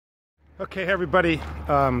Okay, everybody,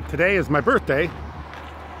 today is my birthday,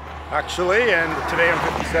 actually, and today I'm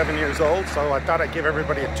 57 years old, so I thought I'd give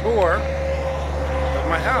everybody a tour of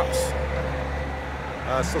my house.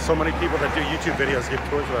 So many people that do YouTube videos give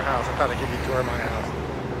tours of their house. I thought I'd give you a tour of my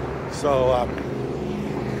house. So,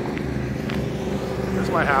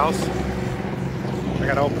 here's my house. I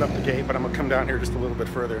gotta open up the gate, but I'm gonna come down here just a little bit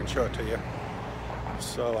further and show it to you.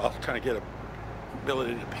 So I'll kind of get an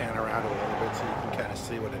ability to pan around a little bit so you can kind of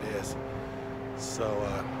see what it is. So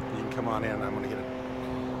you can come on in. I'm going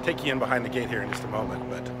to take you in behind the gate here in just a moment.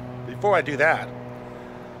 But before I do that,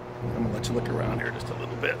 I'm going to let you look around here just a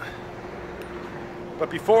little bit. But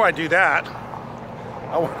before I do that,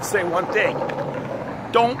 I want to say one thing.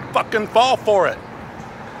 Don't fucking fall for it.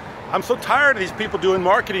 I'm so tired of these people doing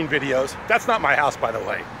marketing videos. That's not my house, by the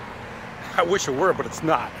way. I wish it were, but it's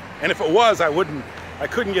not. And if it was, I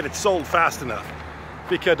couldn't get it sold fast enough.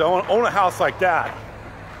 Because to own a house like that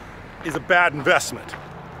is a bad investment.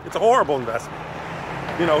 It's a horrible investment.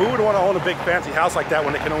 You know, who would want to own a big fancy house like that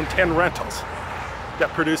when they can own 10 rentals that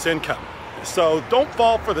produce income? So don't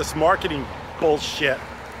fall for this marketing bullshit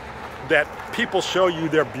that people show you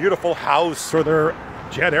their beautiful house or their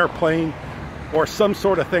jet airplane or some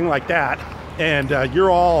sort of thing like that, and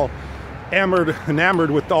you're all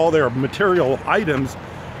enamored with all their material items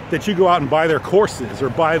that you go out and buy their courses or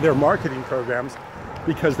buy their marketing programs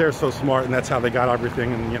because they're so smart and that's how they got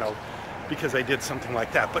everything, and you know, because they did something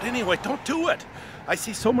like that. But anyway, don't do it. I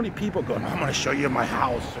see so many people going, I'm going to show you my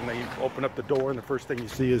house, and they open up the door and the first thing you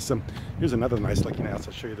see is here's another nice looking house.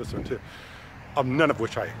 I'll show you this one too, none of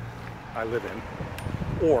which I live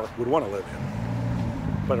in or would want to live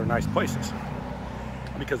in, but are nice places.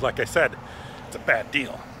 Because like I said, it's a bad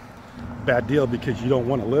deal. Bad deal because you don't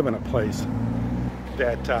want to live in a place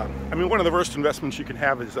that, I mean, one of the worst investments you can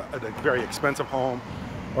have is a very expensive home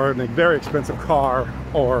or a very expensive car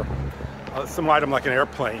or some item like an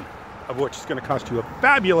airplane, of which is going to cost you a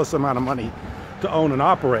fabulous amount of money to own and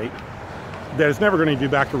operate, that is never going to give you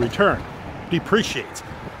back a return. Depreciates.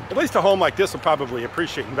 At least a home like this will probably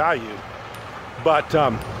appreciate in value, but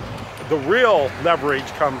the real leverage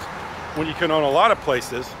comes when you can own a lot of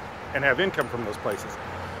places and have income from those places.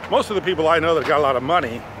 Most of the people I know that got a lot of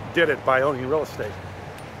money did it by owning real estate,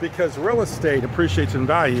 because real estate appreciates in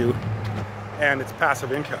value and it's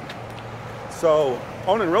passive income. So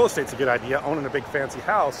owning real estate's a good idea. Owning a big fancy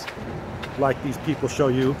house like these people show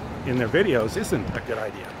you in their videos isn't a good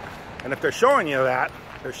idea. And if they're showing you that,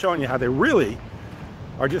 they're showing you how they really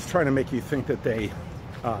are just trying to make you think that they're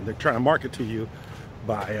trying to market to you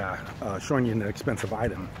by showing you an expensive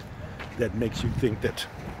item that makes you think that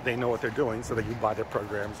they know what they're doing, so that you buy their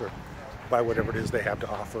programs or buy whatever it is they have to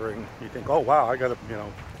offer, and you think, oh wow, I gotta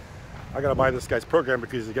buy this guy's program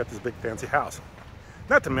because he got this big fancy house.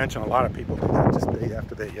 Not to mention a lot of people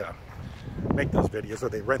after they make those videos, or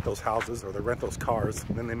they rent those houses, or they rent those cars,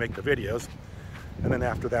 and then they make the videos, and then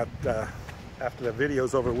after that, after the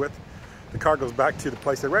video's over with, the car goes back to the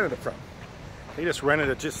place they rented it from. They just rented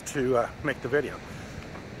it just to make the video.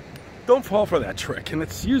 Don't fall for that trick, and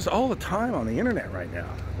it's used all the time on the internet right now.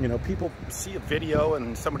 You know, people see a video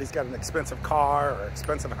and somebody's got an expensive car or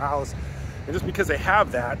expensive house, and just because they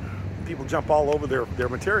have that, people jump all over their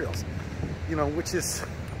materials. You know, which is,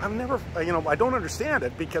 I don't understand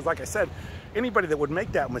it, because like I said, anybody that would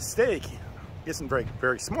make that mistake isn't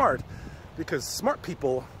very smart, because smart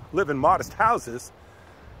people live in modest houses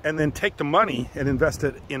and then take the money and invest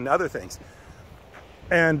it in other things.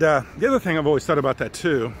 And the other thing I've always thought about that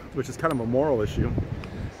too, which is kind of a moral issue,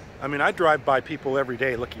 I mean, I drive by people every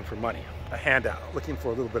day looking for money, a handout, looking for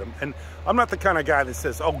a little bit of, and I'm not the kind of guy that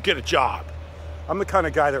says, oh, get a job. I'm the kind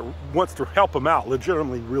of guy that wants to help them out,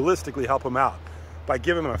 legitimately, realistically help them out by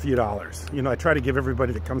giving them a few dollars. You know, I try to give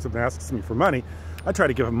everybody that comes up and asks me for money, I try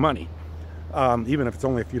to give them money, even if it's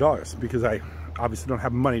only a few dollars, because I obviously don't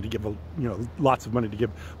have money to give, lots of money to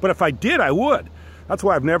give. But if I did, I would. That's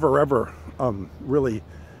why I've never ever really,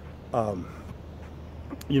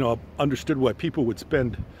 understood why people would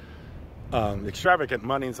spend extravagant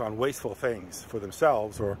monies on wasteful things for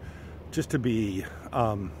themselves, or just to be,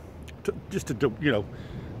 just to do,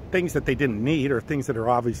 things that they didn't need, or things that are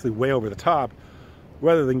obviously way over the top,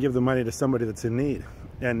 rather than give the money to somebody that's in need.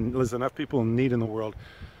 And there's enough people in need in the world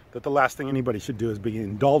that the last thing anybody should do is be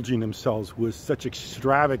indulging themselves with such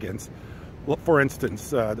extravagance. Well, for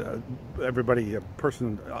instance, a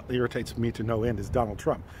person irritates me to no end is Donald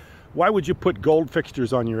Trump. Why would you put gold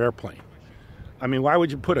fixtures on your airplane? I mean, why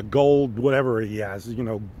would you put a gold, whatever he has,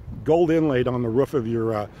 gold inlaid on the roof of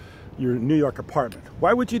your New York apartment?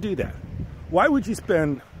 Why would you do that? Why would you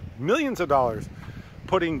spend millions of dollars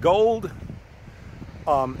putting gold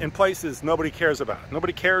in places nobody cares about it.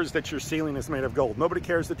 Nobody cares that your ceiling is made of gold. Nobody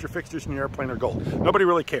cares that your fixtures in your airplane are gold. Nobody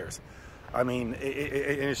really cares. I mean,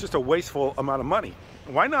 it's just a wasteful amount of money.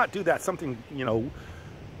 Why not do that, something, you know,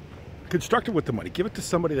 constructive with the money? Give it to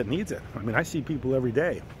somebody that needs it. I mean, I see people every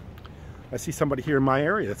day. I see somebody here in my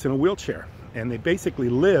area that's in a wheelchair, and they basically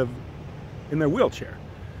live in their wheelchair.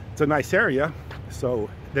 It's a nice area, so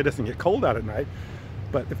it doesn't get cold out at night.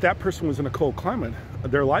 But if that person was in a cold climate,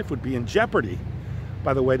 their life would be in jeopardy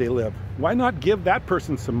by the way they live. Why not give that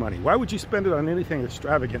person some money? Why would you spend it on anything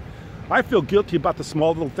extravagant? I feel guilty about the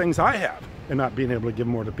small little things I have and not being able to give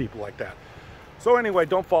more to people like that. So anyway,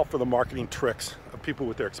 don't fall for the marketing tricks of people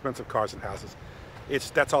with their expensive cars and houses.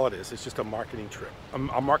 That's all it is. It's just a marketing trick,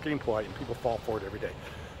 a marketing ploy, and people fall for it every day.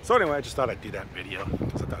 So anyway, I just thought I'd do that video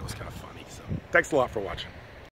because I thought it was kind of funny. So thanks a lot for watching.